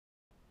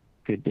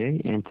Good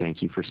day, and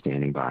thank you for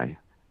standing by.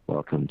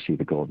 Welcome to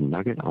the Golden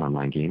Nugget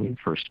Online Gaming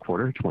First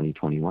Quarter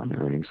 2021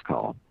 Earnings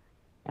Call.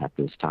 At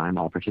this time,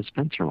 all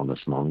participants are on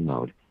listen-only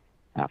mode.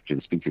 After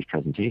the speaker's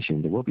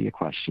presentation, there will be a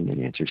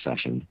question-and-answer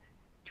session.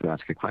 To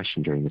ask a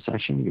question during the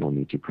session, you will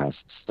need to press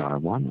star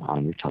one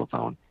on your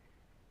telephone.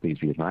 Please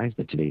be advised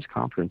that today's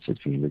conference is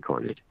being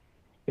recorded.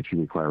 If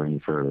you require any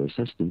further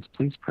assistance,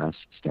 please press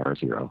star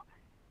zero.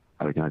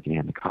 I would now like to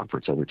hand the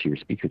conference over to your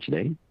speaker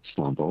today,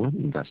 Sloan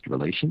Boland, Investor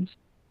Relations.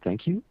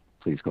 Thank you.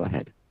 Please go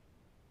ahead.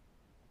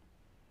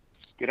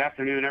 Good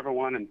afternoon,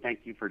 everyone, and thank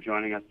you for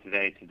joining us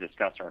today to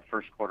discuss our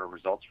first quarter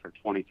results for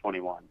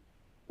 2021.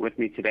 With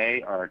me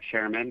today are our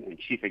Chairman and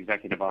Chief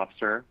Executive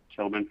Officer,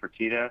 Tilman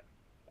Fertitta,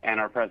 and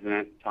our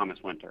President, Thomas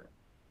Winter,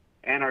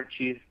 and our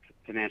Chief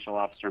Financial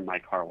Officer,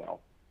 Mike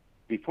Harwell.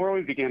 Before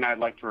we begin, I'd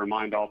like to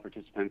remind all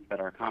participants that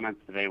our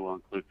comments today will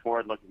include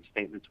forward-looking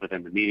statements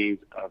within the meanings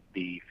of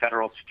the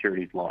federal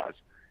securities laws.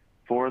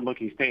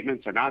 Forward-looking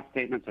statements are not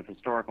statements of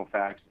historical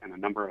facts, and a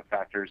number of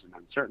factors and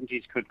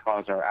uncertainties could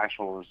cause our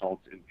actual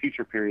results in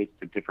future periods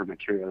to differ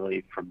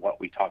materially from what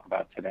we talk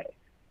about today.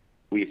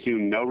 We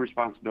assume no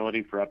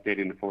responsibility for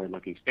updating the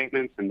forward-looking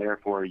statements, and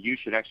therefore you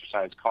should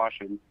exercise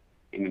caution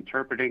in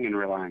interpreting and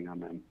relying on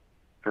them.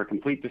 For a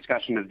complete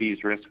discussion of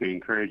these risks, we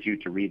encourage you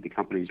to read the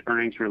company's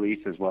earnings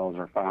release as well as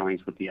our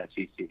filings with the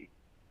SEC.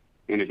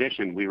 In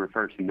addition, we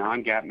refer to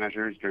non-GAAP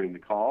measures during the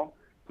call.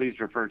 Please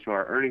refer to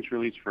our earnings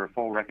release for a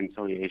full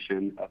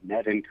reconciliation of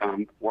net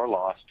income or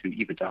loss to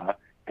EBITDA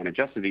and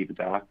adjusted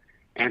EBITDA,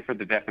 and for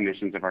the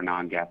definitions of our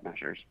non-GAAP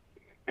measures.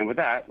 And with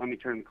that, let me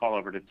turn the call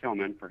over to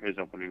Tilman for his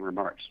opening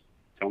remarks.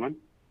 Tilman?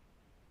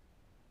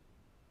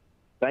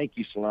 Thank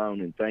you,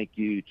 Sloan, and thank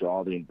you to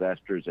all the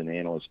investors and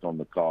analysts on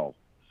the call.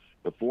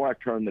 Before I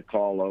turn the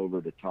call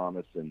over to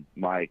Thomas and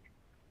Mike,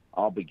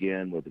 I'll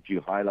begin with a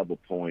few high-level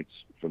points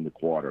from the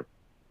quarter.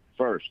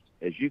 First,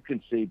 as you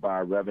can see by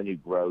our revenue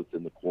growth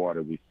in the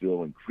quarter, we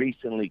feel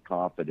increasingly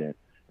confident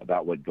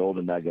about what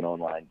Golden Nugget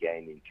Online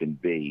Gaming can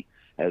be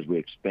as we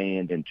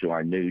expand into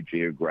our new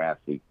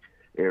geographic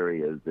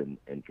areas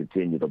and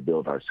continue to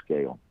build our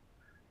scale.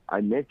 I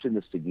mentioned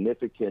the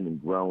significant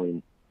and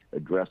growing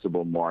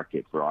addressable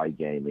market for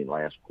iGaming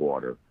last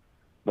quarter,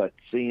 but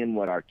seeing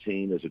what our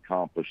team has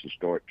accomplished to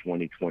start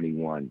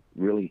 2021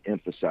 really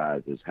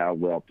emphasizes how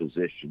well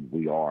positioned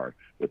we are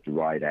with the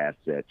right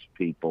assets,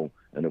 people,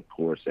 and of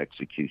course,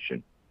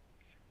 execution.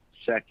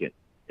 Second,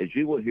 as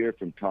you will hear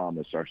from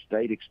Thomas, our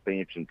state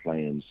expansion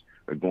plans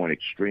are going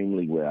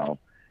extremely well,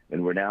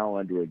 and we're now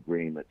under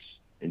agreements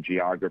in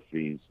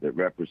geographies that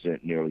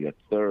represent nearly a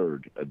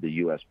third of the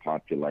U.S.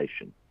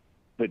 population.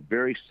 But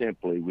very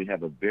simply, we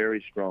have a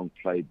very strong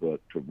playbook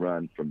to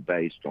run from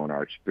based on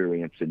our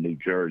experience in New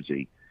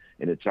Jersey,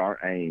 and it's our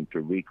aim to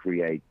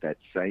recreate that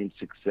same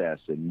success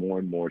in more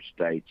and more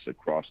states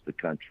across the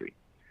country.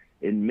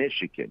 In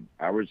Michigan,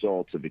 our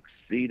results have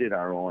exceeded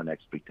our own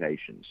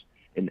expectations.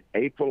 In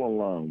April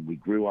alone, we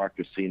grew our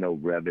casino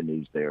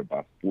revenues there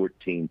by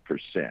 14%.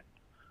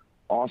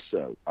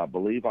 Also, I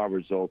believe our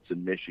results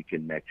in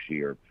Michigan next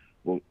year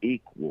will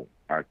equal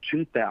our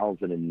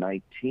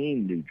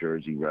 2019 New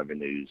Jersey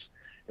revenues,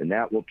 and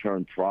that will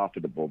turn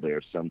profitable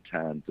there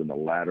sometimes in the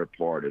latter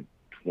part of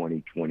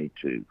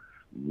 2022,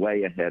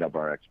 way ahead of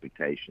our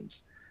expectations.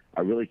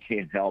 I really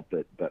can't help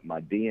it, but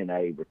my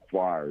DNA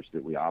requires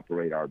that we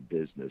operate our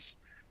business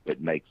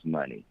that makes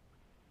money.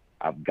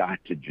 I've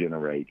got to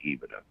generate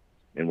EBITDA,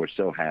 and we're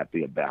so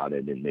happy about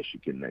it in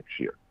Michigan next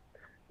year.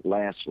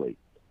 Lastly,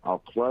 I'll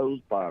close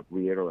by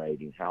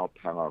reiterating how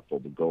powerful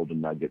the Golden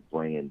Nugget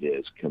brand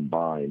is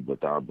combined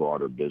with our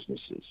broader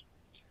businesses.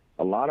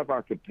 A lot of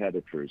our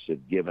competitors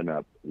have given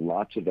up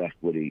lots of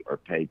equity or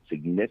paid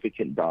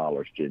significant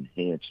dollars to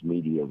enhance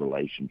media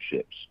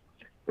relationships.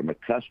 From a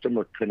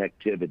customer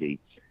connectivity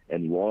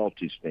and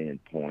loyalty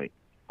standpoint,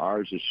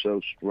 ours is so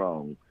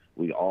strong,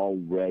 we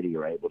already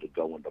are able to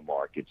go into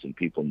markets and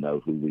people know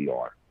who we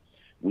are.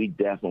 We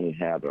definitely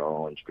have our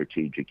own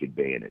strategic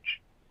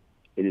advantage.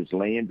 It is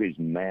Landry's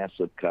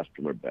massive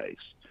customer base.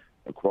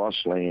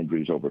 Across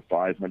Landry's over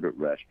 500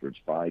 restaurants,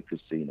 5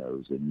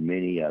 casinos, and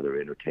many other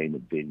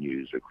entertainment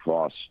venues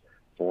across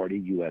 40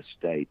 U.S.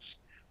 states,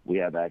 we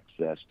have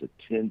access to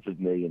tens of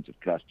millions of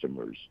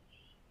customers,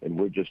 and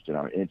we're just in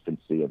our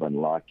infancy of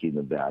unlocking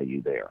the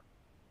value there.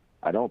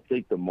 I don't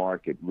think the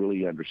market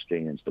really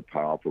understands the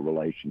powerful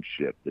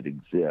relationship that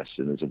exists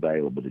and is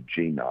available to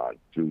GNOG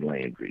through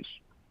Landry's.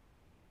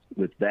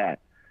 With that,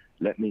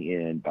 let me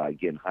end by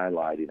again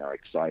highlighting our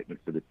excitement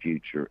for the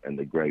future and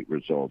the great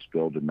results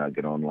Golden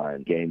Nugget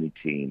Online Gaming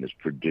team has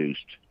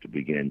produced to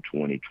begin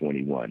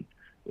 2021.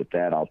 With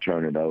that, I'll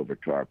turn it over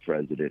to our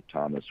President,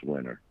 Thomas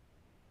Winter.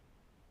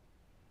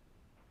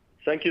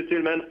 Thank you,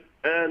 Tilman,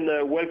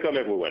 and welcome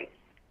everyone.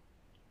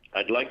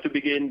 I'd like to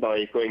begin by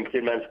echoing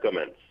Tilman's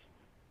comments.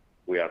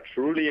 We are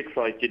truly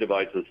excited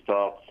about the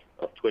start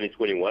of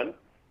 2021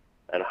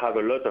 and have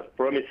a lot of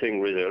promising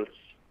results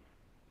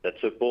that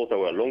support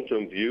our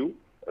long-term view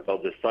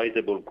about the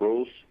sizable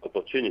growth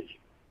opportunity.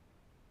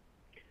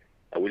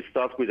 I will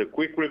start with a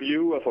quick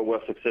review of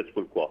our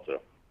successful quarter.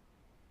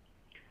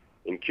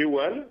 In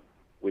Q1,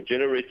 we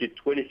generated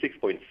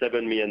 $26.7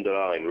 million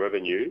in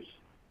revenues,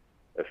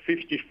 a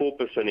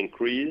 54%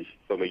 increase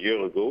from a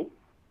year ago,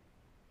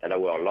 and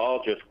our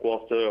largest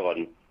quarter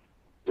on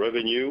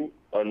revenue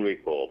on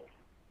record.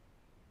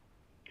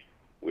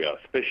 We are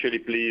especially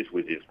pleased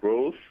with this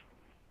growth,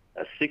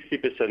 as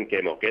 60%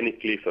 came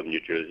organically from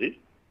New Jersey,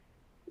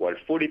 while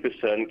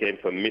 40% came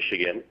from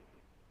Michigan,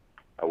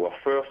 our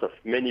first of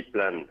many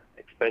planned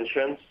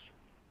expansions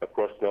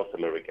across North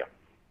America.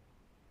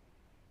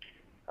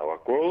 Our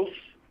growth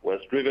was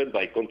driven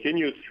by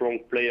continued strong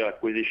player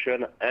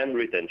acquisition and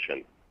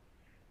retention,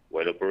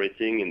 while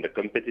operating in the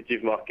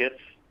competitive markets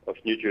of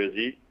New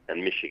Jersey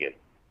and Michigan.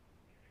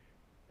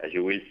 As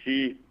you will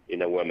see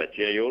in our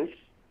materials,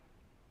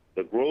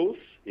 the growth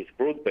is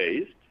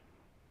broad-based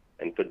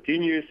and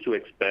continues to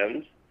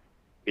expand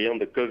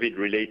beyond the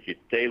COVID-related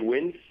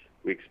tailwinds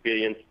we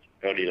experienced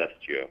early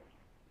last year.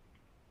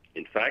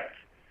 In fact,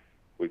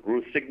 we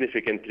grew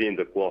significantly in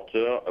the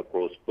quarter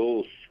across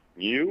both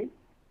new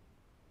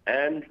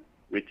and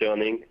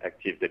returning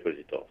active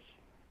depositors.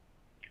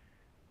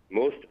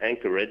 Most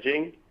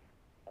encouraging,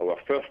 our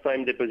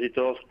first-time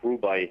depositors grew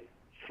by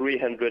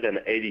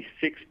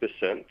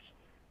 386%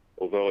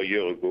 over a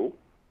year ago,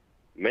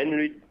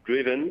 mainly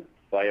driven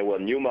by our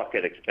new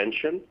market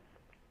expansion,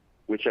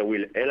 which I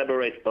will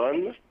elaborate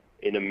on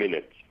in a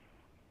minute.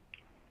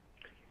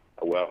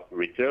 Our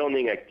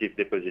returning active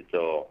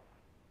depositor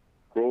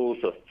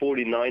growth of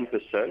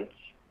 49%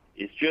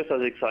 is just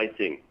as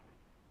exciting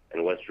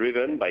and was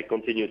driven by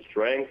continued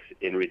strength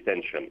in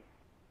retention.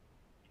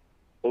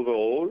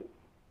 Overall,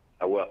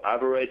 our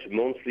average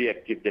monthly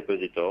active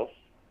depositors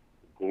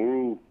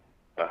grew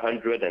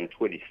 126%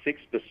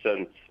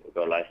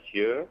 over last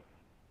year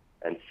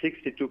and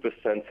 62%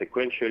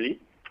 sequentially,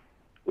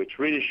 which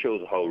really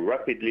shows how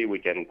rapidly we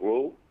can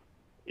grow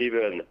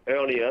even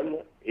early on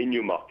in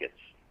new markets.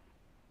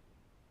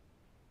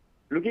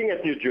 Looking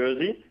at New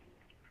Jersey,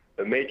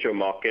 a major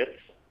market,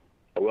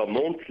 our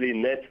monthly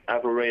net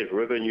average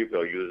revenue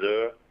per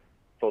user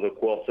for the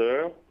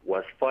quarter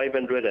was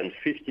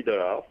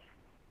 $550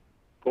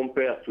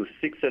 compared to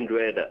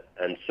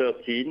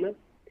 $613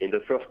 in the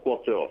first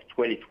quarter of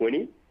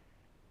 2020,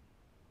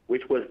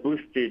 which was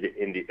boosted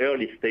in the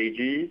early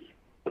stages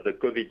of the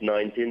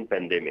COVID-19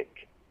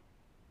 pandemic.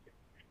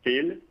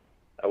 Still,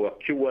 our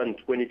Q1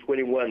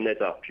 2021 net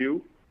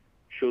ARPU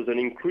shows an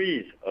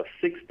increase of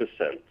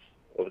 6%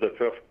 over the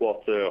first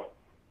quarter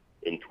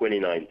in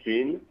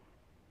 2019,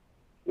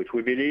 which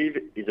we believe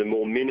is a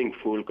more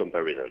meaningful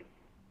comparison.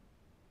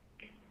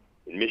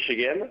 In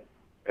Michigan,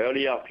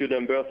 early ARPU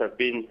numbers have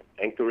been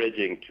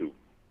encouraging too.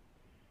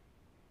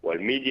 While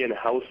median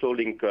household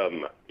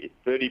income is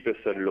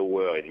 30%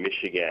 lower in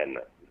Michigan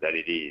than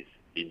it is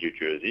in New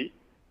Jersey,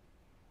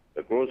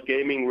 the gross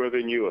gaming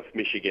revenue of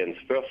Michigan's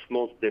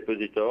first-month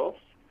depositors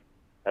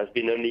has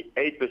been only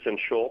 8%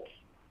 short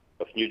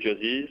of New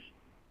Jersey's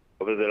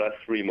over the last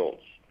 3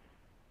 months,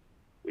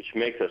 which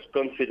makes us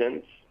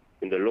confident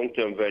in the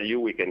long-term value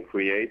we can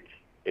create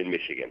in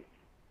Michigan.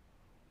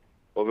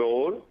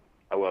 Overall,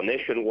 our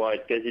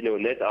nationwide casino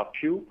net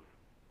ARPU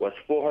was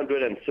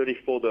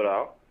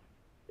 $434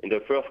 in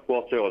the first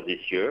quarter of this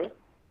year,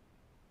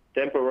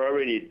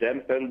 temporarily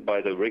dampened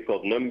by the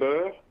record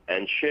number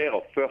and share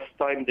of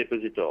first-time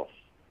depositors,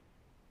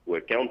 who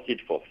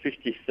accounted for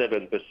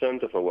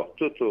 57% of our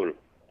total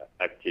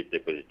active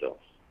depositors.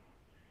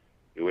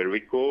 You will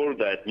recall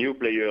that new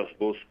players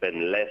both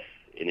spend less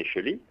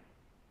initially,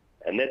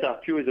 and net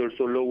ARPU is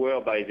also lower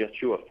by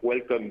virtue of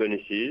welcome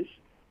bonuses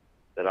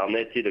that are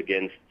netted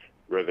against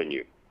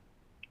revenue.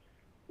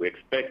 We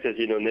expect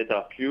casino net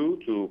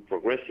ARPU to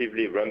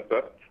progressively ramp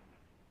up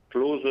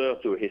closer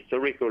to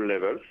historical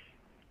levels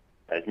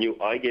as new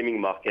iGaming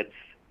markets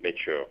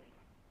mature.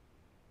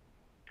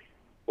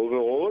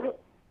 Overall,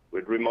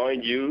 we'd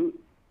remind you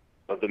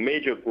of the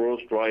major growth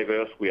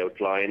drivers we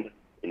outlined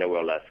in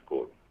our last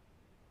call.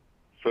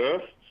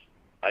 First,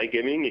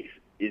 iGaming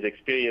is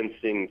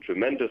experiencing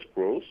tremendous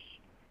growth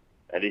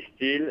and is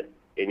still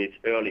in its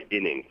early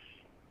innings.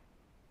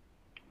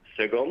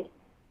 Second,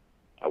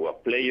 our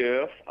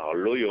players are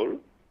loyal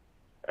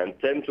and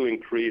tend to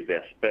increase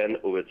their spend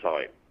over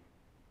time.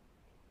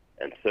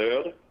 And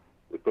third,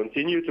 we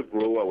continue to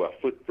grow our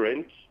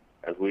footprint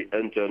as we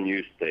enter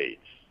new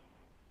states.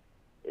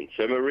 In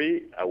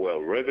summary,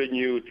 our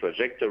revenue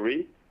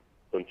trajectory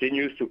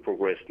continues to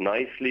progress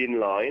nicely in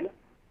line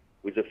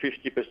with the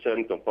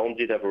 50%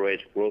 compounded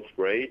average growth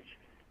rate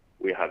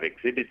we have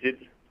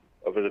exhibited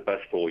over the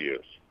past 4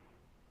 years.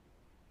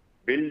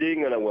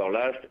 Building on our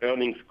last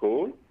earnings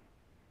call,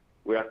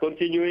 we are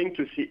continuing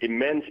to see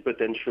immense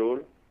potential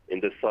in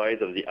the size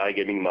of the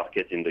iGaming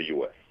market in the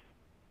U.S.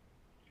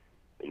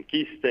 In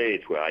key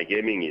states where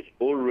iGaming is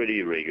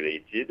already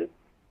regulated,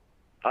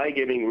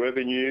 iGaming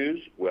revenues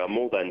were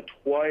more than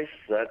twice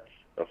that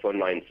of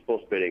online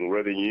sports betting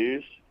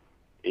revenues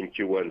in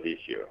Q1 this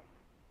year.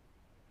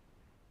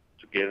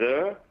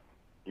 Together,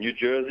 New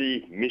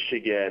Jersey,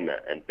 Michigan,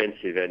 and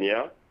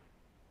Pennsylvania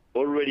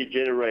already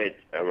generate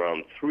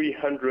around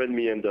 $300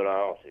 million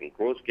in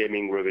gross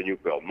gaming revenue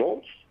per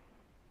month,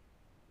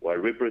 while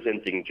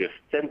representing just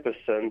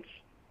 10%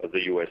 of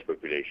the U.S.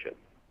 population.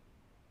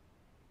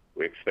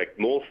 We expect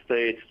more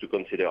states to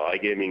consider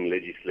iGaming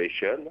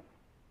legislation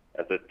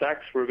as the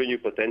tax revenue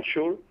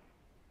potential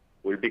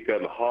will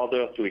become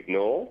harder to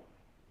ignore,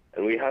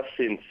 and we have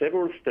seen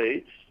several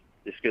states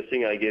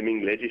discussing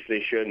iGaming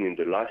legislation in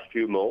the last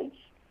few months,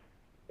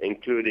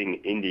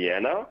 including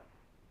Indiana,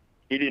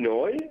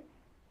 Illinois,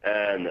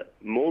 and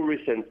more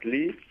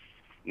recently,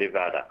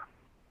 Nevada.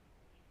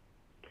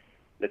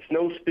 Let's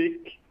now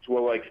speak to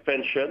our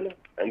expansion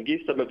and give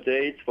some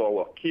updates for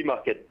our key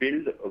market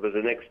build over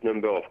the next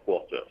number of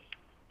quarters.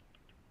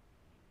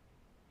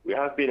 We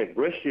have been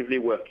aggressively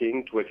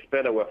working to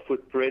expand our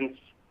footprints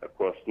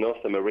across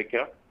North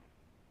America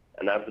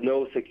and have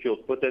now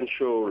secured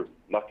potential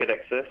market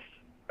access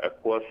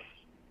across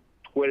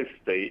 12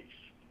 states,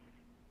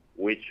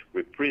 which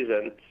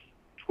represents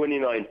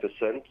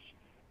 29%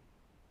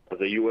 of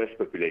the U.S.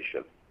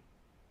 population.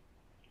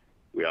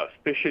 We are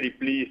especially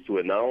pleased to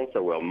announce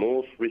our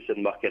most recent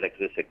market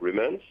access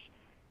agreements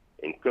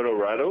in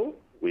Colorado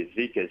with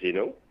Z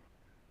Casino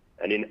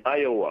and in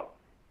Iowa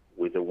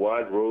with the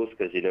Wild Rose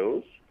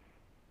Casinos,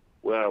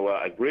 where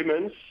our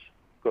agreements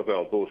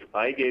cover both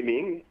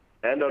iGaming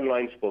and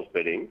online sports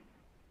betting,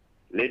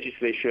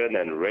 legislation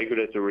and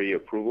regulatory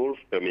approvals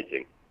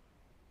permitting.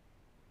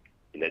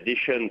 In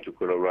addition to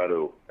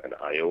Colorado and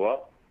Iowa,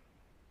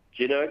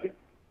 GNOG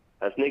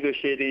has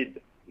negotiated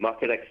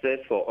market access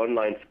for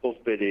online sports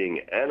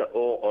betting and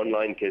or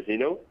online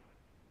casino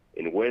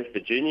in West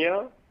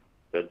Virginia,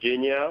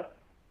 Virginia,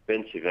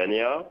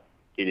 Pennsylvania,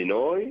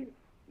 Illinois,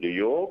 New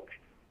York,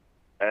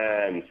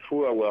 and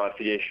through our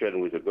affiliation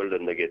with the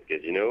Golden Nugget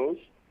casinos,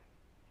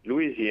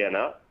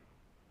 Louisiana,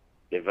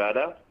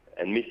 Nevada,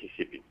 and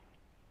Mississippi.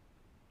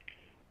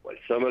 While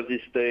some of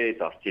these states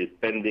are still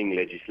pending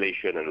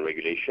legislation and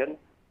regulation,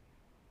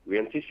 we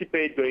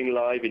anticipate going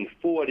live in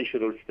 4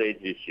 additional states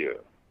this year.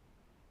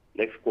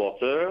 Next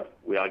quarter,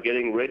 we are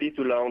getting ready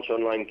to launch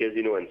online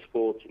casino and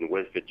sports in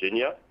West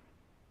Virginia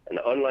and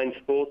online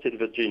sports in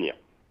Virginia.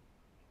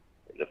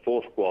 In the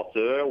fourth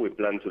quarter, we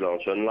plan to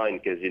launch online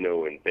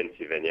casino in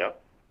Pennsylvania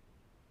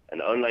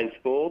and online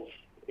sports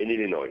in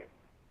Illinois.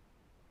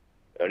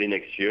 Early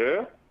next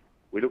year,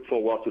 we look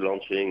forward to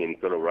launching in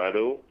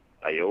Colorado,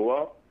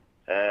 Iowa,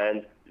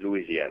 and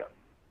Louisiana.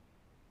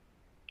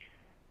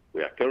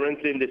 We are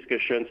currently in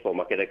discussions for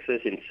market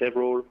access in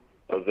several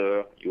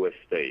other U.S.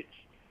 states,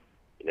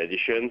 in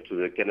addition to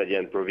the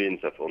Canadian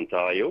province of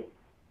Ontario,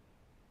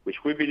 which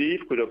we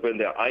believe could open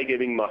their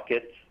iGaming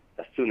market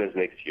as soon as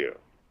next year.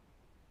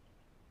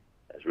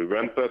 As we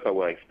ramp up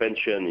our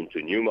expansion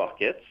into new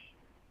markets,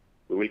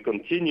 we will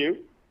continue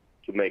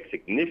to make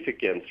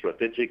significant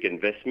strategic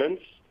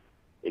investments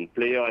in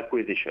player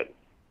acquisition.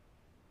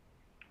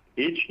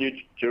 Each new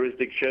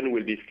jurisdiction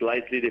will be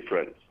slightly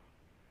different,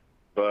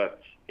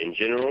 but in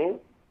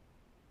general,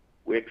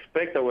 we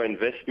expect our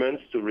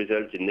investments to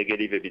result in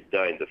negative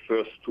EBITDA in the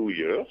first 2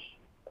 years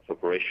of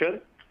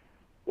operation,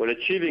 while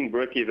achieving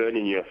break-even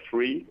in year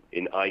 3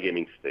 in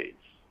iGaming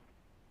states.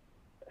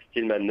 As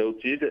Tillman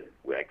noted,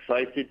 we're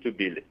excited to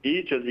build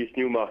each of these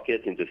new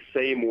markets in the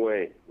same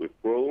way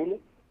we've grown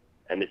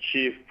and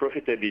achieve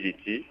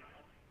profitability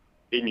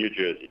in New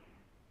Jersey.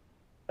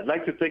 I'd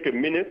like to take a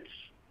minute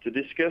to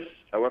discuss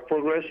our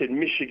progress in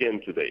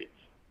Michigan to date.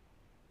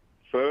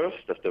 First,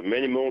 after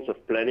many months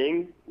of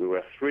planning, we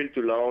were thrilled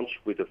to launch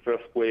with the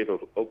first wave of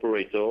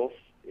operators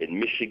in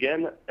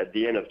Michigan at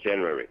the end of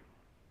January.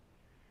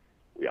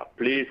 We are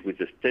pleased with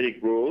the steady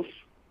growth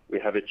we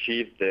have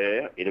achieved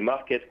there in a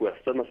market where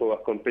some of our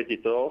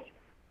competitors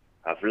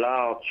have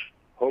large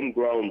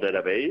homegrown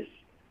database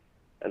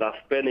and are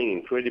spending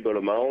incredible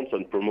amounts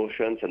on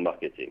promotions and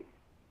marketing.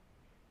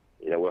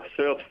 In our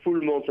third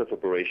full month of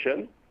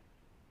operation,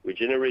 we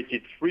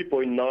generated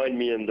 $3.9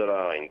 million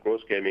in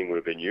gross gaming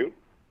revenue,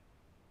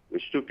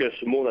 which took us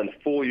more than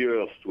 4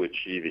 years to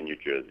achieve in New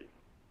Jersey.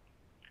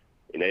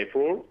 In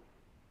April,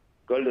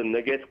 Golden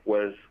Nugget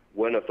was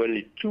one of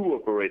only 2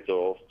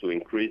 operators to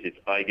increase its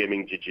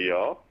iGaming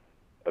GGR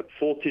at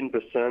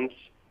 14%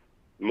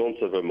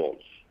 month-over-month.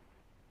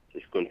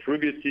 This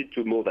contributed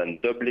to more than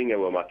doubling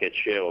our market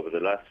share over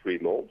the last 3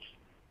 months,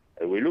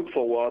 and we look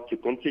forward to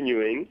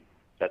continuing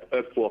that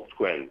upward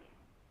trend.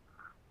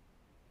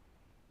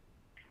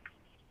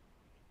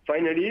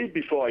 Finally,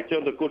 before I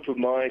turn the call to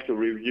Mike to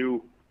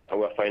review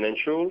our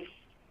financials,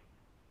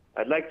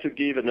 I'd like to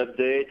give an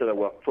update on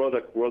our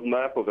product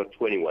roadmap over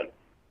 21.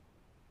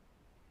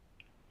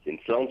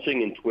 Since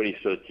launching in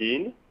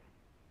 2013,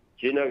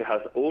 GNOG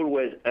has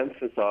always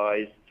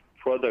emphasized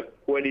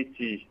product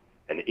quality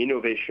and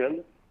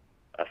innovation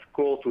as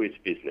core to its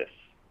business.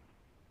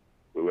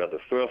 We were the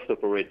first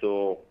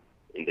operator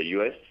in the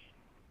US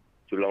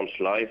to launch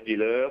live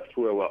dealer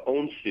through our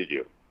own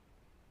studio.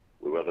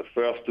 We were the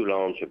first to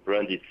launch a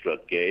branded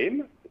slot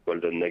game, the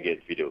Golden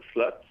Nugget Video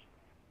Slots,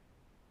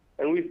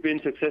 and we've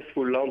been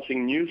successful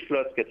launching new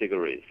slot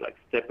categories like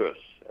steppers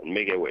and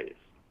megaways.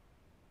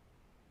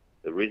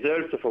 The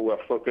results of our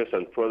focus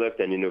on product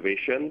and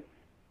innovation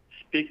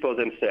speak for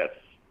themselves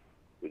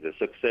with the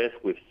success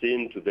we've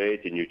seen to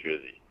date in New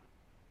Jersey.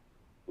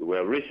 We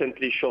were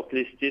recently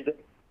shortlisted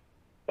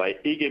by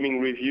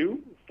eGaming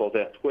Review for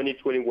their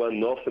 2021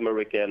 North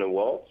American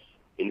Awards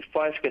in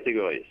 5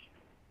 categories,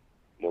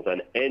 more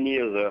than any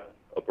other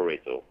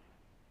operator.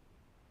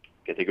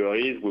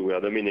 Categories we were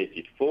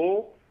nominated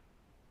for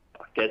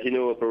are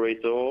casino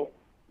operator,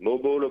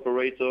 mobile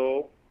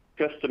operator,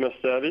 customer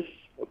service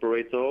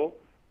operator,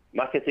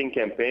 marketing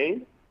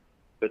campaign,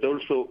 but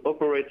also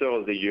operator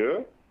of the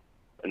year,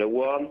 an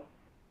award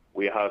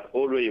we have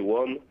already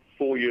won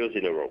 4 years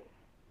in a row.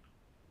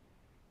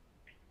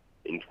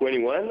 In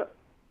 21,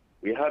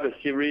 we have a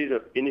series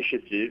of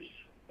initiatives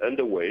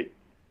underway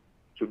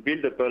to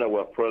build upon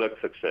our product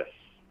success.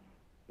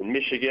 In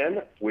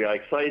Michigan, we are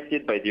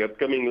excited by the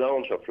upcoming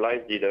launch of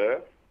Live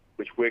Dealer,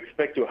 which we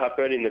expect to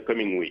happen in the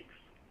coming weeks.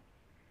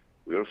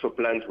 We also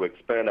plan to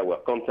expand our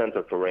content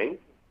offering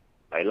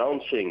by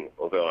launching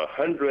over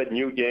 100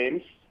 new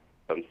games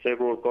from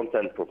several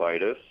content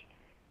providers,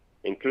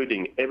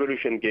 including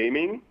Evolution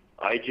Gaming,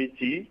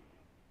 IGT,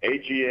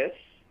 AGS,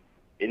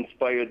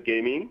 Inspired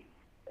Gaming,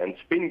 and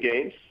Spin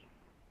Games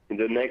in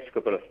the next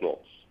couple of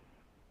months.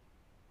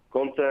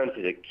 Content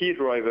is a key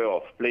driver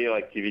of player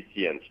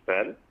activity and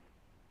spend,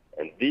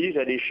 and these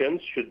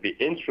additions should be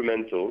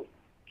instrumental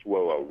to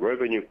our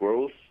revenue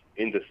growth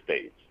in the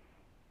state.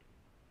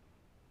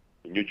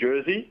 In New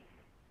Jersey,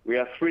 we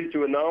are thrilled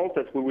to announce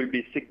that we will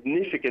be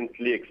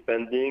significantly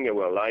expanding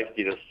our Live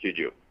Dealer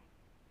studio.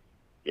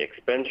 The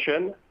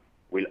expansion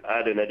will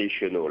add an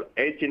additional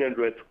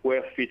 1,800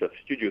 square feet of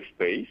studio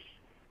space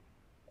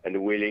and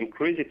will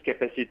increase its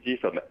capacity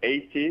from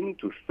 18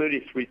 to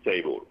 33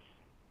 tables.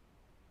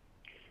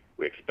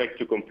 We expect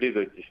to complete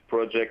this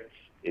project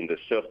in the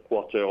third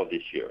quarter of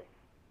this year.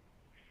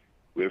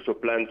 We also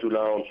plan to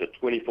launch a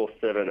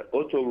 24/7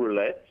 auto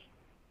roulette,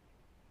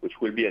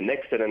 which will be an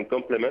excellent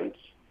complement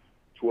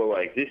to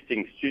our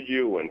existing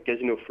studio and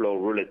casino floor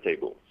roulette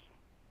tables.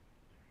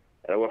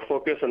 And our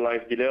focus on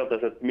Live Dealer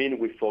doesn't mean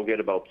we forget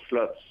about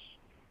slots.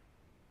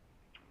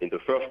 In the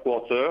first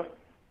quarter,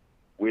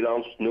 we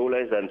launched no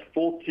less than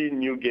 14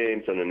 new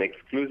games on an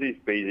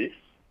exclusive basis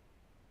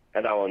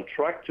and are on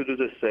track to do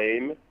the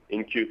same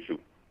in Q2.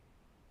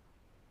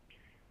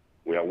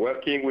 We are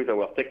working with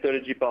our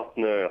technology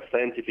partner,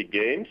 Scientific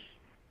Games,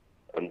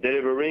 on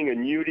delivering a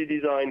newly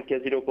designed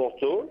casino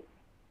portal,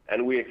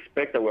 and we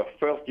expect our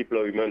first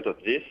deployment of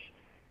this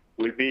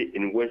will be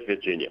in West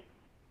Virginia.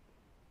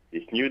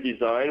 This new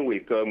design will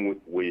come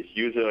with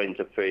user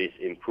interface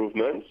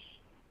improvements,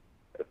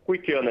 a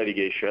quicker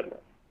navigation,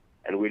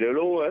 and will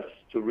allow us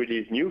to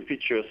release new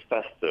features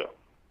faster.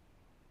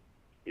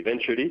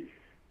 Eventually,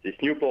 this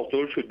new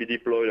portal should be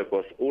deployed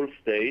across all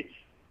states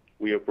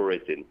we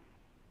operate in.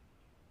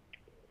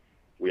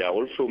 We are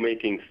also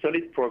making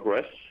solid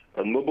progress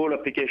on mobile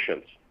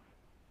applications.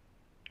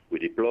 We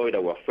deployed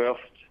our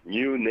first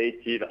new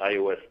native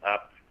iOS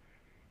app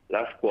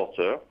last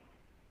quarter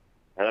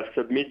and have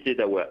submitted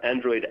our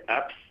Android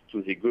apps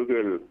to the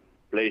Google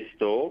Play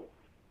Store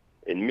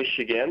in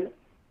Michigan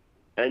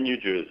and New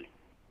Jersey.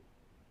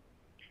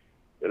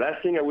 The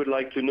last thing I would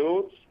like to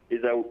note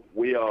is that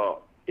we are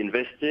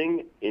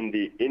investing in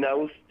the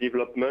in-house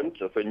development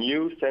of a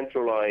new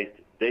centralized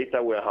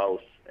data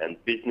warehouse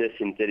and business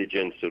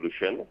intelligence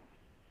solution,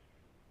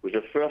 with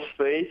the first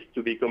phase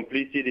to be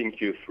completed in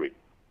Q3.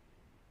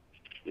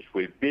 This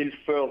will build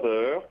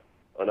further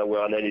on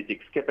our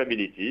analytics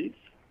capabilities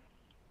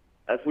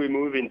as we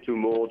move into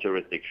more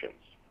jurisdictions.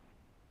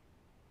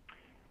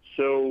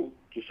 So,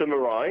 to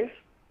summarize,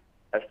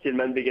 as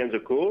Tillman began the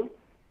call,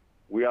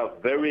 we are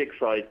very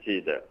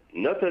excited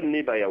not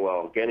only by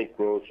our organic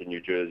growth in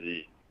New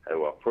Jersey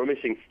and our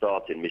promising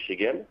start in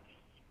Michigan,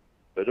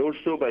 but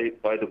also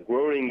by the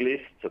growing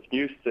list of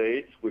new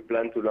states we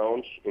plan to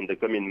launch in the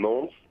coming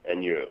months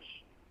and years.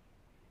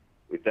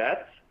 With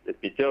that, let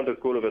me turn the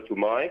call over to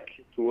Mike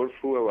to walk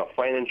through our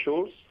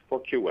financials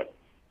for Q1.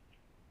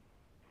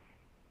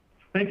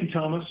 Thank you,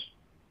 Thomas.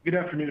 Good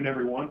afternoon,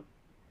 everyone.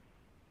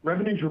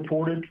 Revenues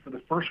reported for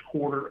the first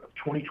quarter of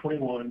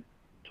 2021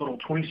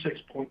 totaled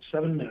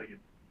 $26.7 million,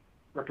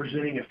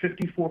 representing a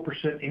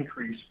 54%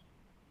 increase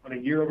on a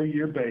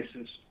year-over-year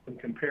basis when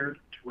compared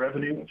to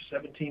revenue of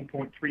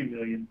 $17.3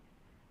 million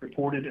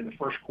reported in the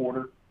first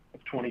quarter of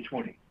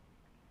 2020.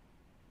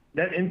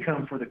 Net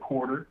income for the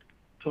quarter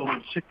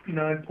totaled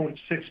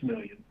 $69.6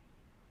 million,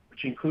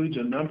 which includes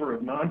a number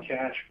of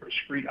non-cash or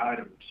discrete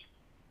items,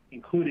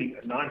 including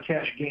a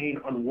non-cash gain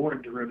on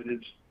warrant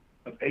derivatives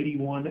of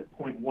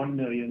 $81.1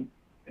 million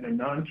and a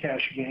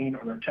non-cash gain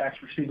on our tax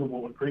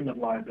receivable agreement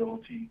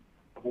liability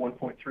of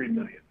 $1.3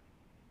 million,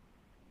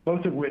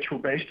 both of which were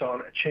based on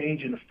a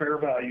change in the fair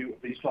value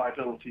of these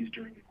liabilities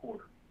during the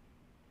quarter.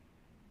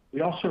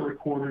 We also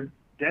recorded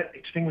debt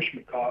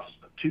extinguishment costs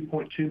of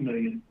 $2.2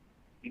 million,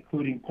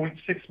 including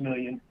 $0.6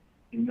 million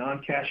in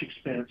non-cash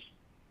expense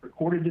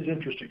recorded as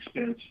interest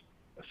expense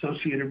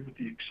associated with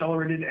the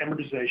accelerated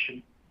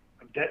amortization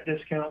of debt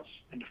discounts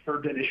and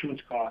deferred debt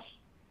issuance costs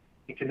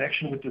in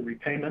connection with the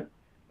repayment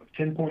of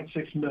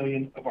 $10.6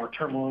 million of our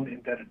term loan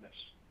indebtedness.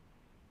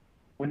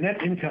 When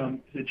net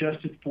income is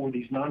adjusted for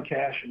these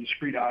non-cash and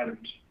discrete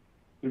items,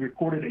 we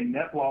recorded a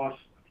net loss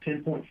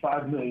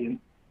 $10.5 million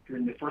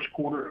during the first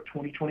quarter of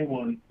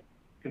 2021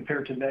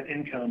 compared to net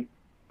income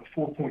of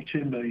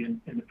 $4.2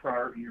 million in the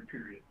prior year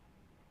period.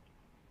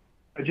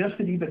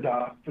 Adjusted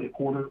EBITDA for the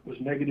quarter was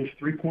negative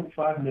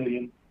 $3.5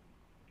 million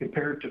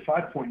compared to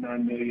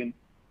 $5.9 million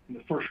in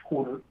the first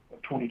quarter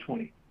of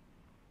 2020.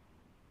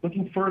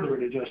 Looking further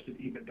at adjusted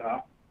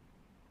EBITDA,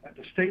 at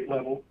the state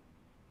level,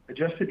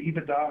 adjusted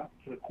EBITDA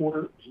for the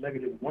quarter was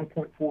negative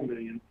 $1.4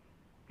 million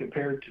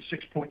compared to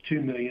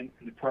 $6.2 million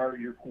in the prior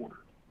year quarter.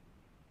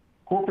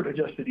 Corporate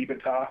adjusted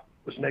EBITDA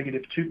was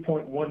negative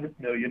 $2.1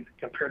 million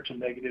compared to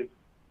negative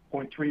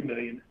 $0.3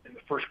 million in the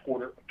first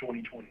quarter of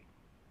 2020.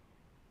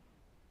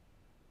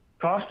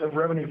 Cost of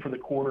revenue for the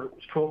quarter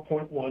was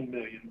 $12.1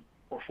 million,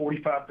 or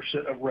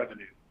 45% of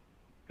revenue,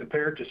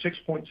 compared to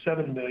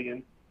 $6.7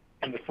 million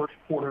in the first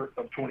quarter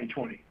of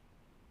 2020.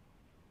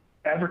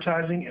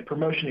 Advertising and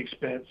promotion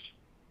expense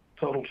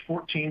totaled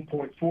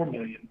 $14.4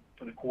 million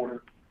for the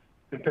quarter,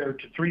 compared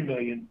to $3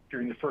 million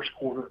during the first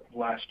quarter of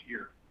last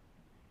year.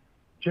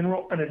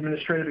 General and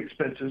administrative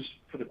expenses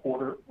for the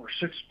quarter were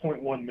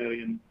 $6.1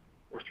 million,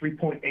 or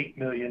 $3.8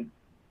 million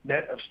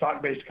net of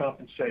stock-based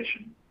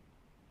compensation,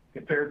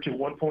 compared to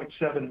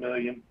 $1.7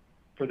 million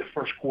for the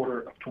first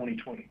quarter of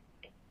 2020.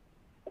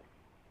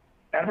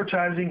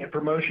 Advertising and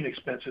promotion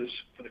expenses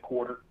for the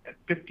quarter at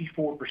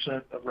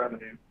 54% of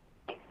revenue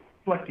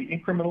reflect the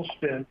incremental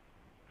spend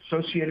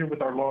associated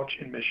with our launch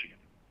in Michigan.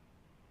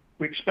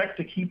 We expect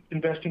to keep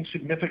investing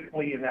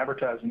significantly in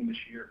advertising this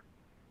year,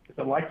 with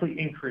a likely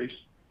increase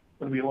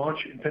when we launch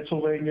in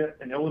Pennsylvania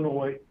and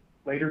Illinois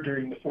later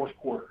during the fourth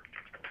quarter.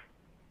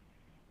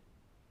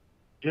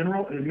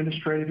 General and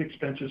administrative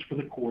expenses for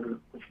the quarter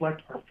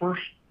reflect our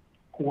first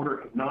quarter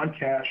of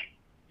non-cash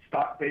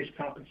stock-based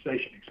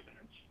compensation expense,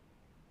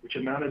 which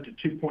amounted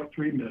to $2.3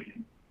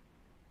 million,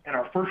 and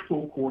our first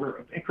full quarter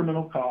of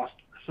incremental cost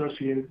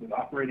associated with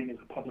operating as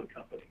a public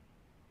company.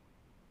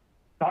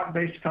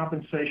 Stock-based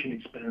compensation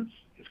expense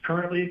is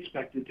currently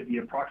expected to be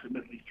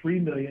approximately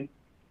 $3 million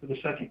for the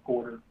second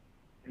quarter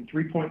and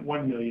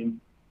 $3.1 million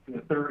for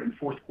the third and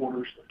fourth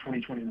quarters of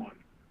 2021.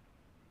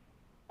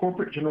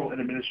 Corporate general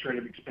and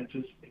administrative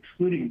expenses,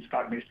 excluding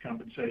stock-based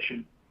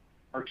compensation,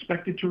 are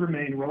expected to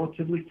remain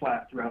relatively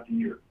flat throughout the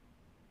year,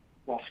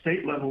 while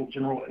state-level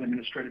general and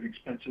administrative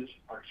expenses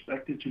are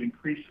expected to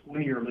increase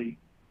linearly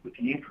with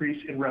the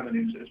increase in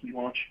revenues as we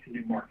launch in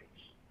new markets.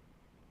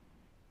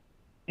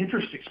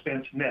 Interest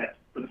expense net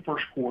for the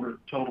first quarter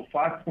totaled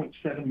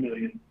 $5.7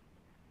 million,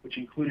 which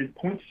included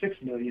 $0.6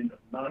 million of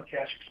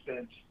non-cash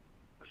expense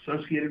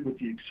associated with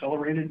the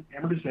accelerated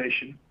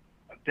amortization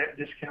of debt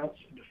discounts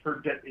and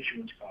deferred debt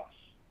issuance costs.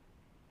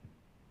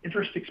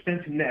 Interest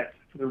expense net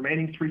for the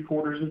remaining 3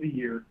 quarters of the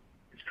year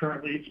is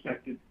currently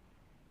expected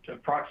to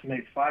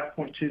approximate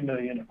 $5.2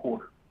 million a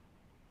quarter.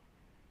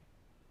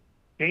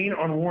 Gain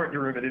on warrant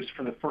derivatives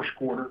for the first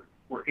quarter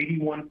were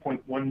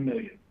 $81.1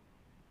 million,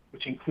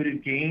 which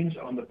included gains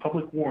on the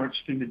public warrants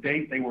through the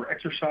date they were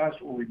exercised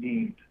or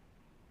redeemed.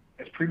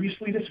 As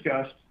previously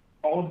discussed,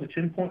 all of the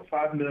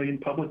 10.5 million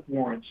public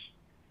warrants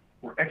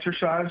were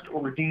exercised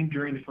or redeemed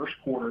during the first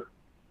quarter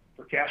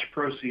for cash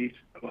proceeds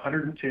of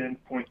 $110.2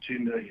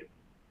 million.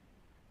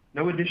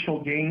 No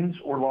additional gains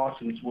or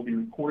losses will be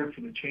recorded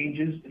for the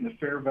changes in the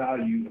fair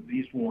value of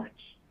these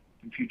warrants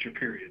in future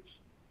periods.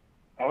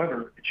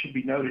 However, it should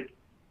be noted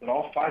that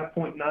all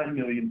 5.9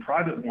 million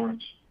private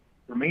warrants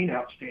remain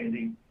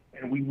outstanding,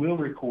 and we will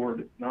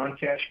record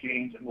non-cash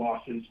gains and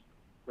losses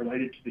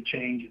related to the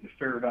change in the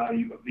fair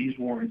value of these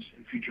warrants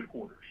in future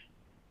quarters.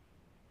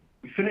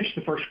 We finished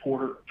the first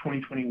quarter of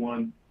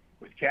 2021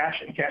 with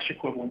cash and cash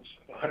equivalents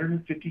of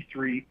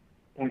 $153.6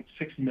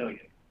 million.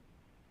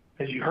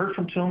 As you heard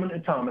from Tillman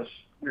and Thomas,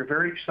 we are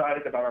very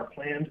excited about our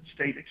planned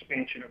state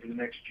expansion over the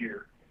next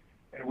year,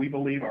 and we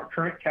believe our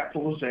current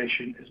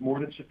capitalization is more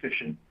than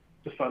sufficient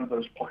to fund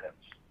those plans.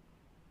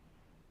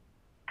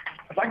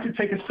 I'd like to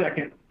take a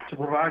second to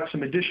provide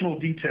some additional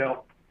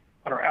detail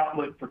on our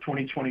outlook for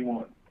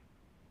 2021.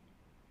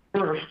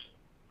 First,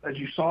 as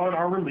you saw in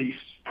our release,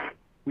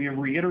 we have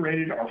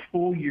reiterated our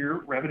full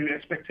year revenue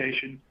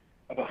expectation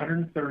of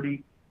 $130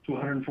 to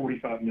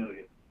 $145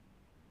 million.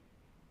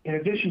 In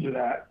addition to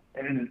that,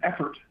 and in an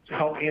effort to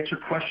help answer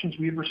questions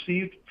we have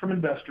received from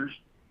investors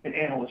and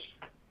analysts,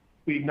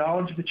 we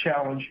acknowledge the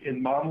challenge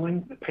in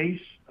modeling the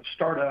pace of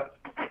startup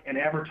and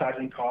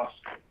advertising costs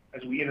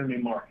as we enter new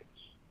markets.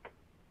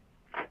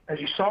 As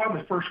you saw in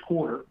the first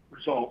quarter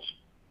results,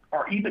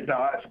 our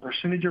EBITDA as a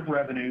percentage of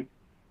revenue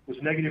was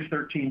negative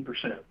 13%.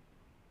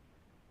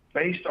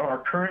 Based on our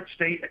current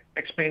state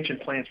expansion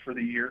plans for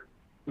the year,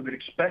 we would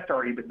expect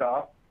our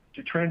EBITDA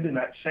to trend in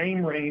that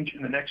same range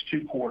in the next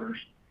 2 quarters,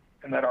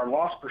 and that our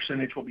loss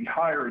percentage will be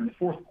higher in the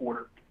fourth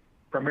quarter,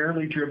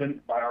 primarily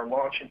driven by our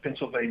launch in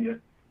Pennsylvania,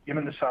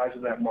 given the size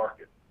of that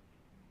market.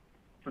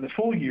 For the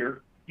full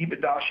year,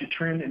 EBITDA should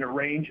trend in a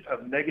range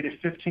of negative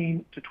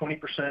 15 to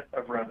 20%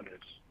 of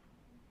revenues.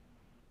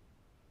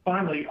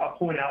 Finally, I'll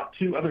point out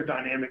 2 other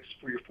dynamics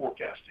for your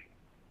forecasting.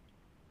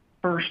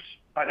 First,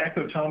 I'd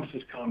echo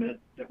Thomas's comment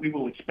that we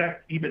will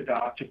expect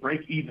EBITDA to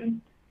break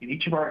even in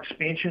each of our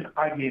expansion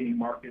iGaming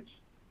markets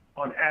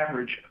on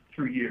average of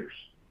 3 years.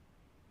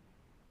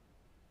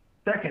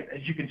 Second,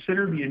 as you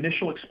consider the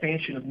initial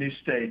expansion of new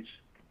states,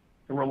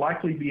 there will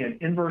likely be an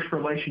inverse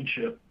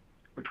relationship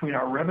between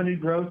our revenue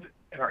growth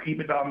and our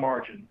EBITDA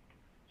margin,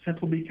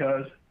 simply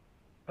because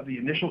of the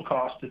initial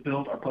cost to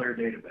build our player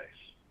database.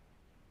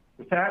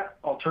 With that,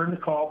 I'll turn the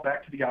call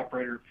back to the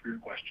operator for your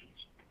questions.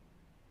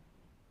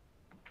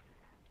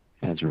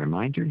 As a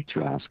reminder,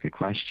 to ask a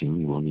question,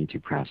 you will need to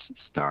press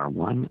star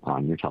 1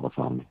 on your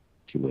telephone.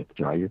 To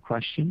withdraw your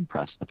question,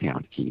 press the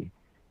pound key.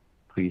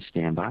 Please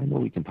stand by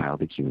while we compile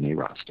the Q&A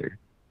roster.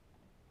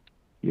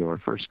 Your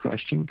first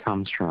question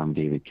comes from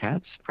David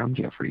Katz from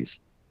Jefferies.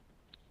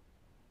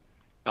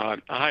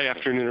 Hi,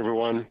 afternoon,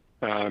 everyone.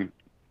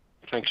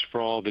 Thanks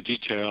for all the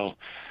detail.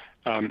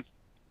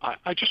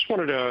 I just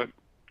wanted to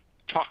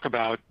talk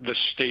about the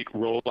state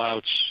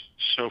rollouts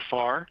so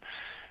far,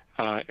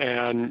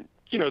 and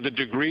the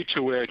degree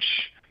to which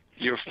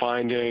you're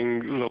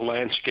finding the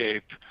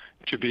landscape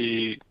to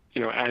be,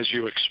 as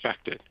you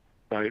expected,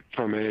 right,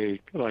 from a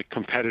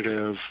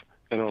competitive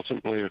and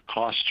ultimately a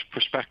cost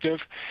perspective.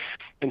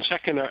 And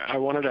second, I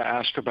wanted to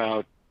ask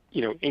about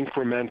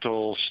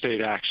incremental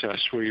state access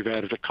where you've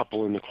added a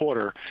couple in the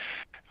quarter.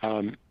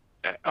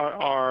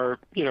 Are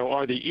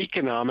the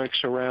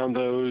economics around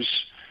those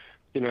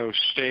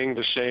staying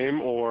the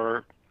same,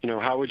 or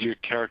how would you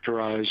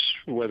characterize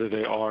whether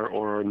they are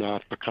or are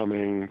not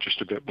becoming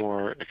just a bit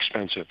more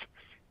expensive?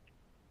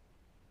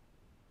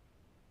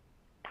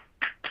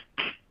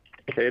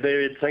 Okay,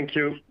 David, thank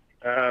you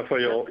for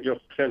your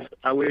questions.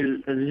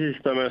 This is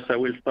Thomas. I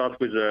will start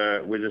with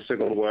the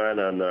second one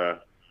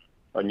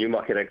on new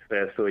market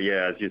access. So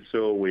yeah, as you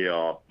saw,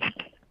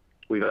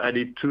 we've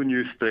added 2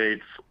 new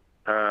states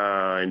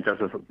in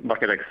terms of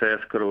market access,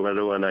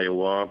 Colorado and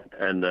Iowa,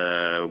 and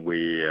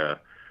we are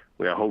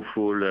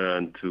hopeful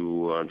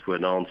to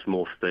announce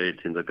more states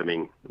in the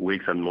coming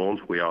weeks and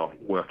months. We are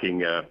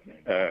working, of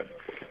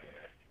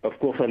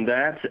course, on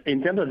that.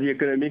 In terms of the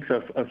economics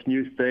of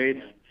new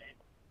states,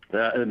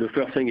 the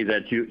first thing is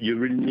that you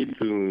really need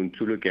to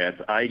look at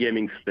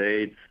iGaming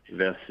states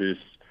versus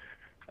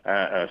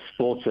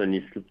sports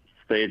only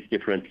states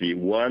differently.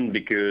 One,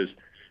 because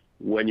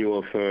when you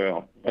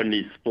offer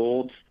only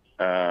sports,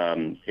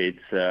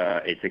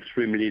 it's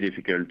extremely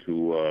difficult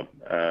to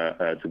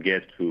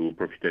get to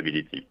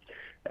profitability.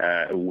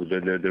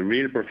 The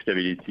real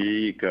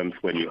profitability comes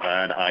when you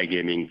add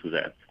iGaming to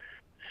that.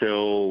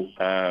 So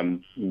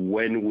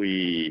when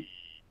we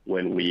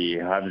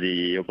have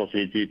the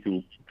opportunity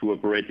to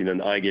operate in an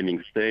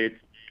iGaming state,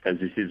 and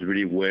this is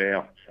really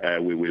where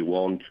we will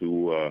want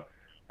to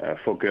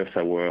focus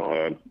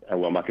our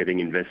marketing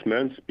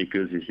investments,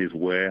 because this is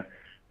where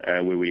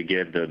we will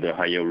get the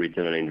higher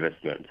return on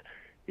investment.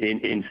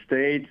 In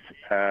states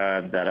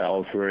that are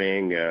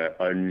offering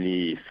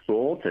only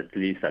sports, at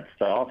least at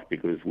start,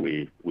 because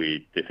we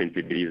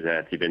definitely believe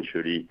that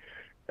eventually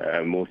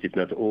most, if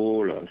not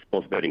all,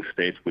 sports betting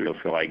states will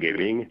offer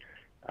iGaming.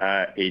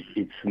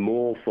 It's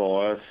more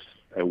for us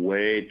a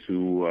way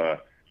to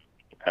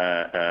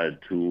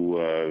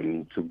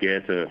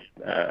get a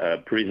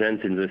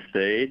presence in the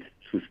state,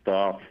 to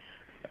start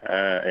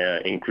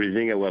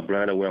increasing our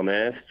brand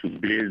awareness, to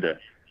build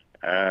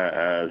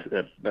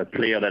a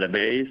player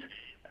database,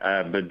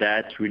 but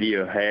that's really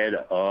ahead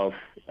of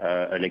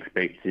an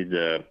expected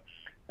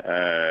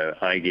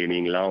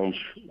iGaming launch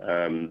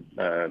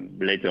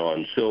later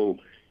on. So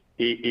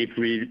if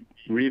we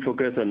really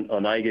focus on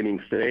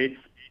iGaming states,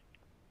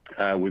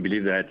 we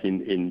believe that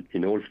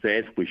in all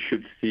states we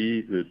should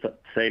see the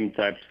same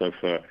types of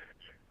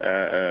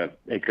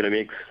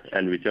economics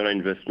and return on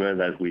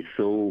investment as we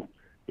saw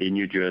in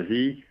New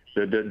Jersey.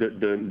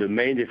 The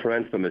main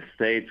difference from a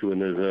state to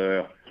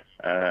another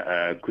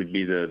could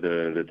be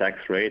the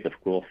tax rate. Of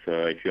course,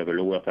 if you have a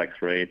lower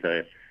tax rate,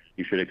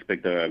 you should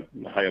expect a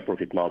higher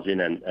profit margin,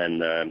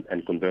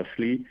 and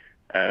conversely.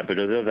 But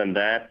other than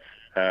that,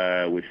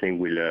 we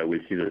think we'll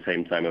see the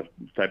same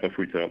type of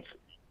returns.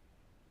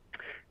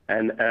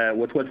 And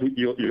what was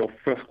your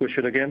first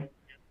question again?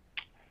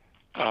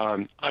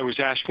 I was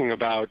asking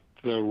about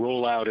the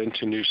rollout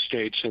into new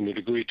states and the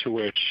degree to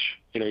which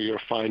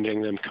you're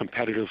finding them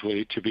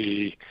competitively to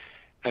be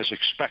as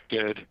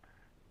expected,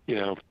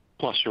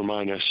 plus or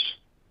minus,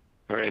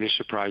 or any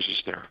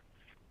surprises there.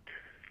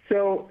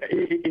 So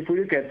if we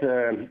look at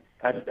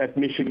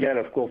Michigan,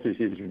 of course, this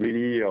is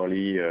really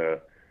early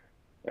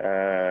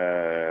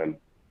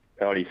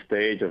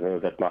stage of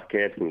that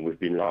market. We've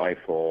been live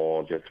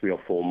for just 3 or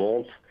 4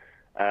 months,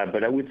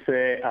 but I would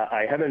say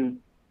I haven't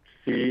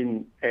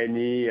seen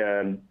any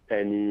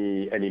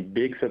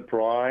big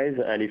surprise,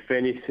 and if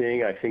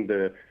anything, I think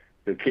the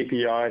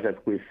KPIs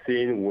that we've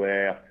seen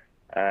were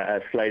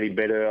slightly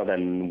better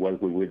than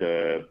what we would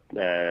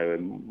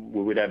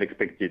have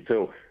expected.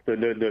 So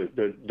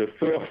the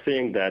first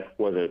thing that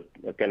was a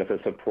kind of a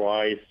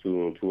surprise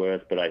to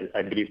us, but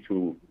I believe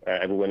to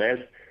everyone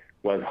else,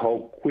 was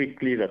how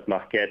quickly that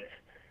market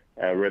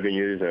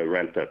revenues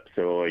ramped up.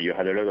 So you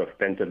had a lot of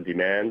pent-up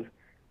demand,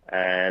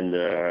 and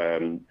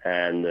the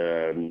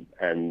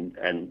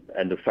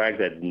fact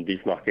that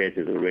this market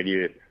is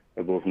already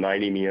above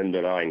 $90 million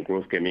in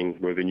gross gaming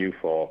revenue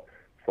for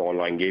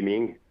online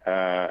gaming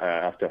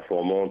after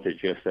 4 months is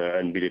just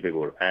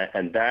unbelievable.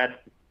 And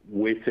that,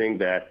 we think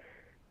that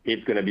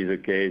it's going to be the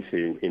case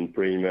in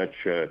pretty much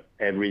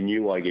every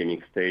new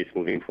iGaming state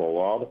moving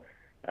forward,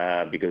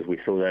 because we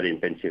saw that in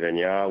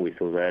Pennsylvania, we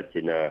saw that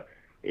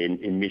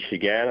in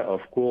Michigan.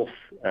 Of course,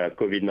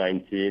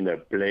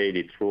 COVID-19 played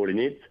its role in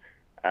it,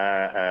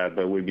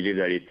 but we believe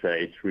that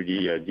it's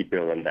really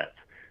deeper than that.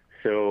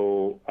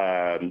 So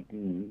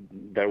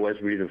that was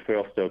really the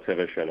first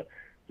observation.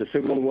 The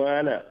second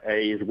one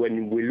is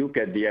when we look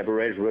at the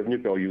average revenue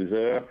per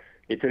user,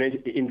 it's an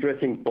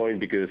interesting point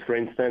because, for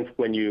instance,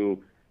 when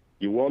you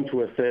want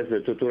to assess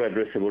the total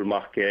addressable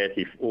market,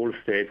 if all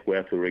states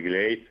were to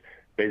regulate,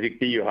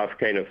 basically you have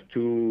kind of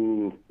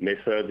 2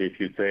 methods if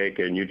you take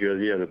New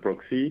Jersey as a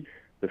proxy.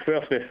 The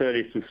first method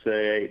is to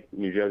say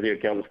New Jersey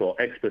accounts for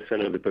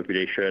X% of the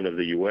population of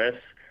the US,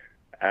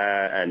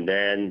 and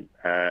then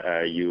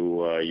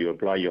you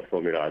apply your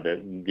formula.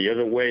 The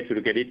other way to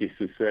look at it is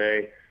to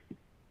say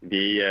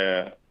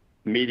the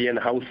median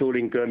household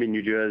income in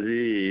New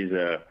Jersey is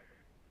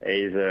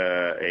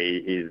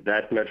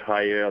that much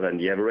higher than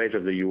the average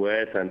of the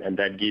US, and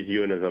that gives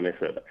you another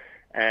method.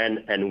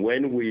 And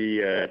when we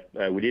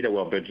did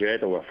our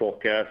budget, our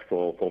forecast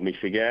for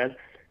Michigan,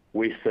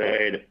 we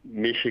said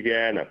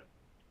Michigan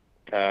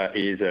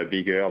is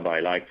bigger by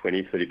like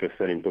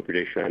 20-30% in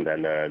population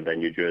than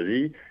New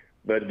Jersey,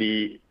 but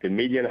the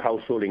median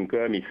household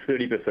income is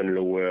 30%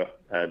 lower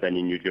than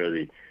in New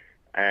Jersey.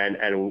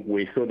 And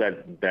we saw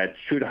that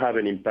should have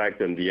an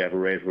impact on the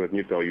average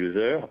revenue per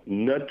user,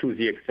 not to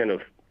the extent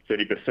of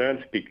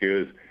 30%,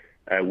 because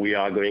we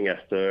are going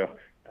after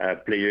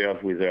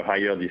players with a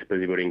higher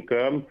disposable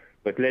income,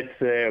 but let's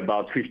say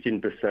about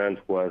 15%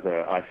 was,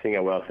 I think,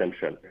 our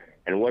assumption.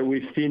 And what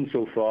we've seen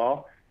so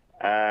far,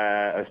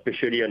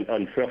 especially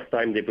on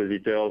first-time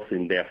depositors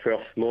in their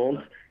first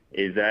month,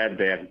 is that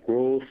their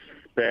gross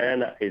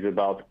spend is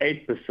about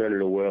 8%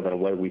 lower than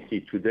what we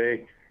see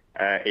today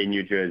in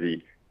New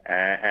Jersey.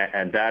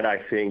 And that, I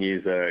think,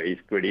 is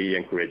pretty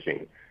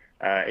encouraging.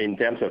 In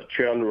terms of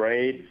churn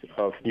rates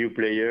of new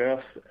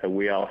players,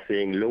 we are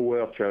seeing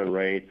lower churn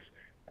rates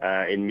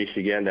in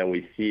Michigan than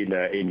we see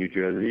in New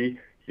Jersey.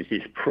 This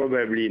is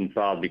probably in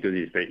part because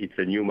it's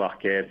a new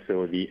market,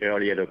 so the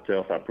early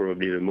adopters are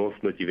probably the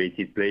most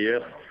motivated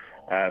players.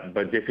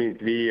 But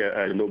definitely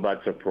no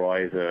bad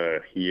surprise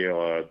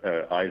here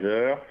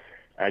either.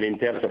 And in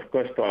terms of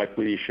cost per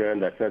acquisition,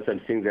 that's not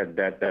something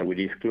that we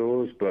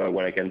disclose, but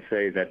what I can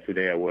say is that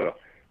today our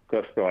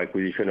cost per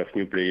acquisition of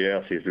new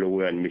players is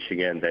lower in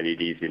Michigan than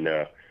it is in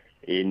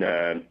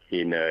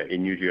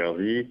New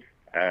Jersey,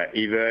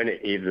 even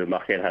if the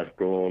market has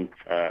grown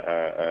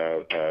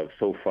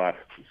so fast.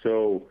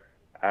 So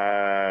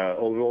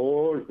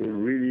overall,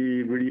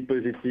 really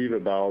positive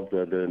about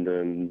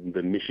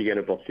the Michigan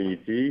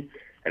opportunity,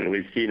 and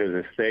we'll see in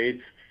other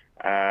states.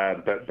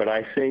 But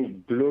I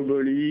think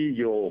globally,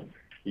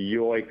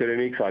 your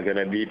economics are going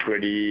to be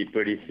pretty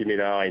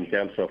similar in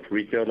terms of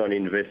return on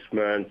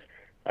investment.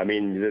 I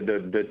mean,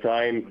 the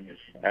time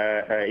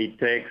it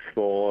takes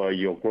for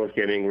your gross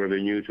gaming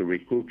revenue to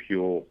recoup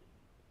your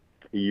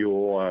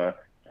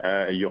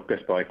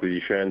cost per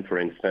acquisition, for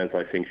instance,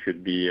 I think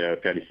should be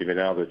fairly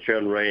similar. The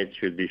churn rate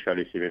should be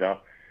fairly similar,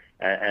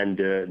 and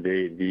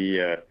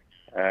the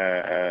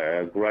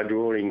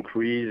gradual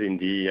increase in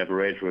the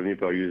average revenue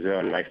per user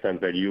and lifetime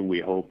value, we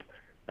hope,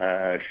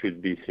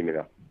 should be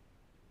similar.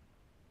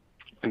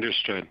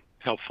 Understood.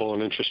 Helpful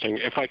and interesting.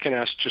 If I can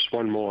ask just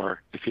one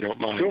more, if you don't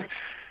mind. Sure.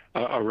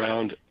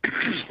 Around,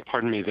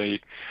 pardon me, the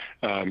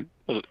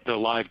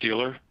live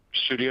dealer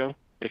studio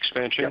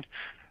expansion,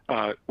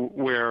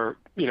 where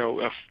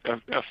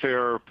a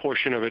fair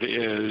portion of it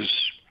is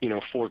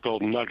for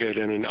Golden Nugget,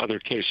 and in other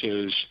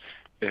cases,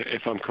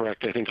 if I'm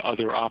correct, I think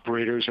other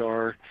operators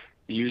are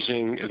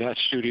using that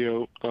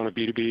studio on a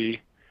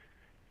B2B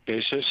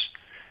basis.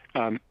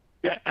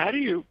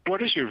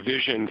 What is your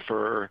vision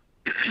for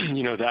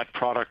that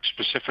product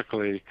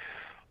specifically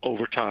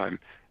over time?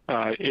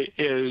 Are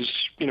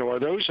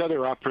those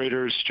other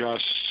operators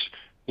just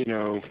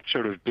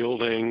sort of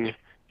building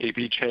a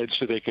beachhead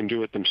so they can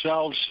do it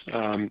themselves?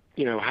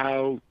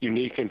 How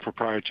unique and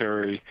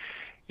proprietary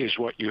is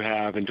what you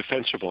have, and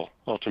defensible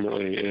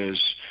ultimately is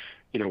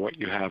what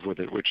you have with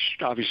it, which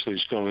obviously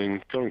is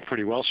going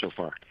pretty well so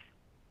far.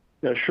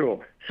 Yeah, sure.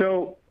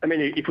 So I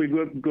mean, if we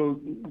go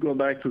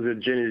back to the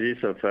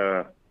genesis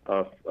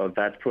of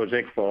that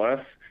project for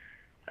us,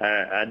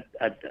 at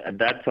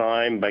that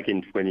time, back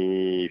in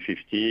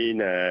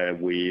 2015,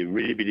 we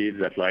really believed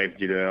that live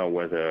dealer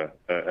was a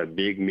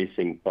big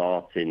missing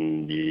part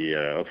in the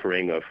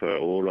offering of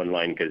all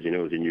online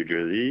casinos in New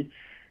Jersey,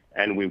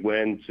 and we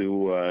went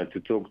to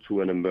talk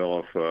to a number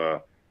of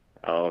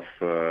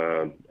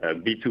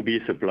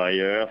B2B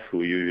suppliers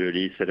who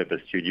usually set up a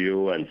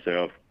studio and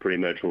serve pretty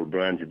much all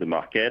brands in the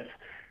market.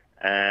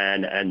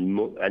 And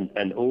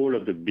all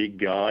of the big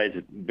guys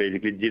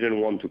basically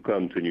didn't want to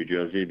come to New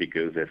Jersey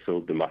because they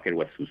thought the market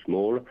was too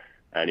small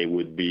and it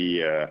would be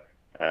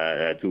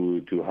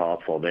too hard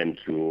for them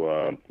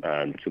to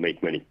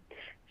make money.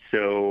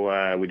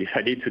 So we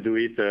decided to do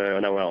it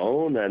on our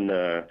own and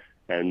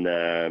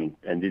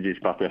did this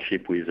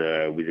partnership with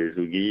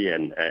Ezugi,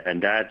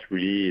 and that's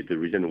really the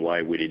reason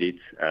why we did it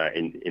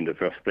in the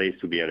first place,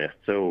 to be honest.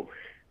 So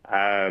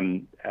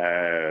the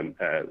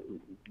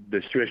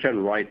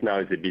situation right now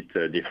is a bit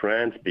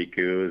different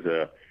because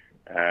the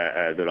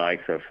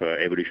likes of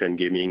Evolution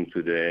Gaming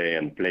today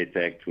and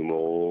Playtech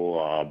tomorrow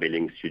are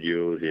building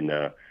studios in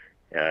a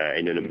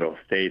number of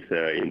states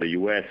in the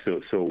U.S.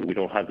 So we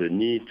don't have the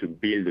need to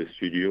build a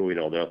studio in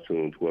order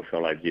to offer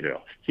live dealer.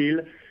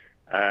 Still,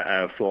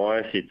 for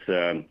us,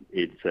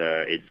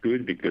 it's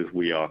good because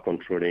we are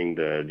controlling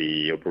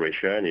the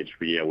operation. It's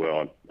really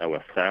our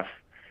staff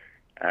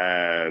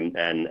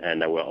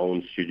and our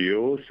own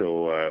studio.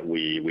 So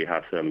we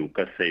have some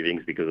cost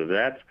savings because of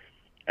that,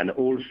 and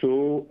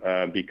also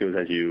because,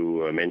 as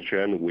you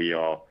mentioned, we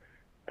are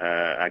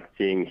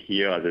acting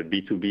here as a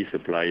B2B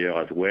supplier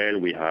as well.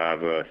 We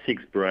have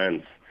 6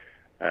 brands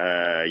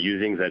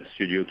using that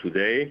studio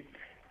today.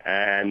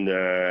 And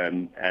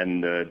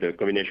the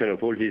combination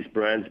of all these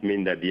brands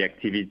mean that the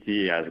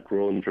activity has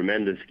grown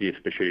tremendously,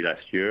 especially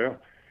last year.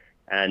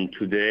 And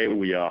today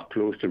we are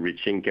close to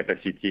reaching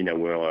capacity in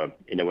our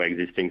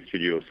existing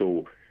studio.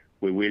 So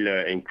we will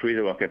increase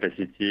our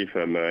capacity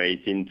from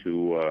 18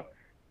 to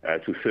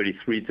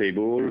 33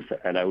 tables,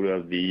 and out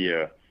of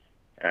the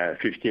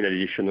 15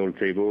 additional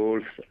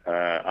tables,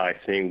 I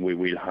think we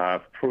will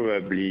have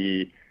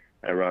probably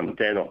around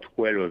 10 or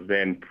 12 of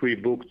them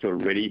pre-booked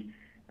already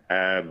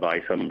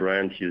by some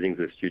brands using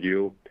the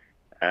studio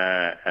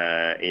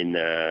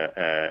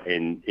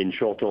in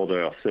short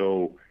order.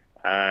 So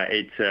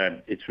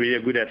it's really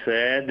a good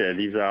asset.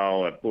 These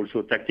are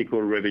also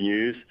tactical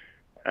revenues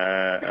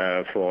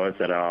for us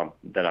that are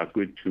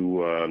good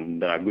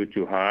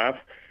to have.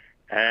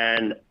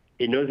 And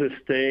in other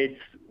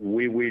states,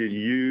 we will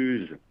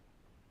use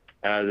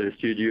the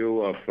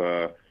studio of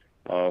a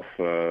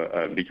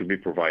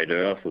B2B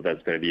provider. So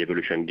that's going to be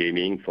Evolution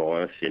Gaming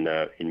for us in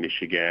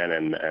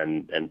Michigan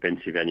and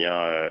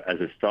Pennsylvania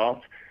as a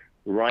start.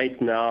 Right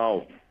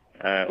now,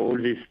 all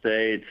these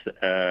states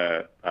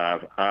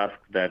have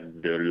asked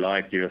that the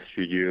live dealer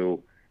studio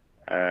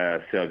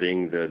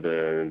serving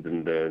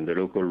the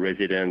local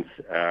residents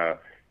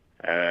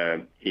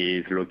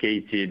is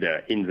located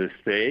in the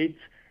state.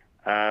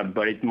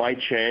 But it might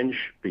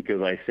change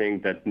because I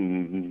think that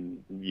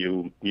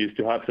you used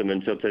to have some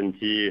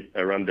uncertainty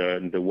around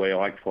the way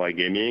for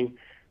iGaming.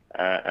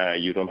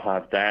 You don't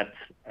have that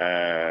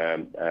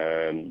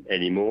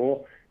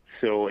anymore.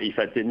 So if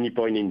at any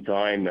point in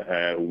time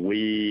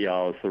we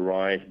are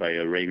authorized by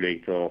a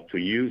regulator to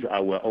use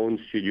our own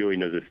studio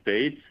in other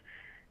states,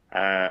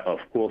 of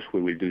course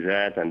we will do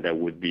that, and that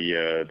would be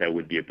a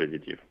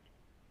positive.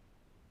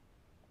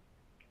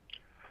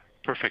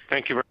 Perfect.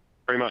 Thank you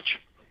very much.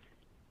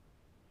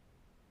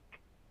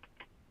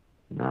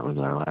 That was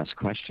our last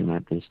question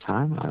at this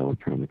time. I will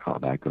turn the call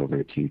back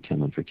over to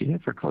Tim and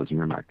Fertitta for closing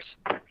remarks.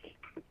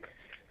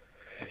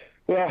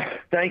 Well,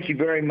 thank you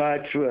very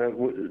much.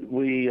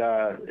 We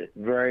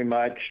very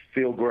much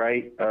feel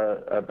great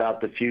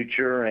about the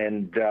future,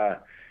 and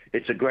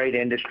it's a great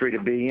industry to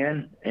be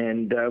in,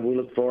 and we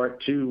look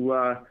forward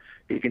to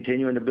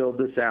continuing to build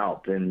this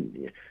out.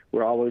 And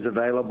we're always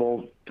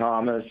available,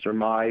 Thomas or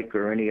Mike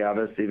or any of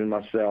us, even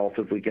myself,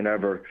 if we can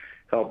ever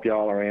help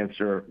y'all or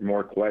answer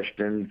more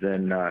questions.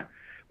 And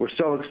we're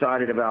so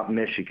excited about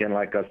Michigan.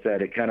 Like I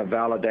said, it kind of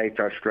validates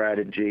our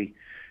strategy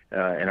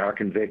and our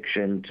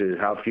conviction to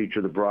how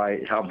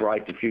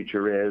bright the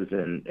future is,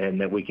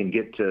 and that we can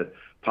get to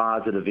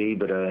positive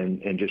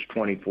EBITDA in just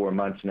 24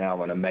 months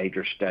now in a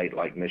major state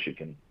like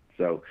Michigan.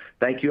 So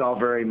thank you all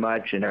very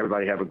much, and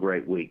everybody have a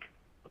great week.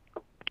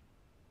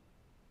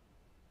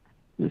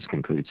 This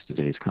concludes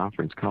today's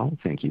conference call.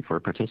 Thank you for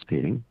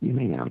participating. You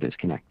may now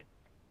disconnect.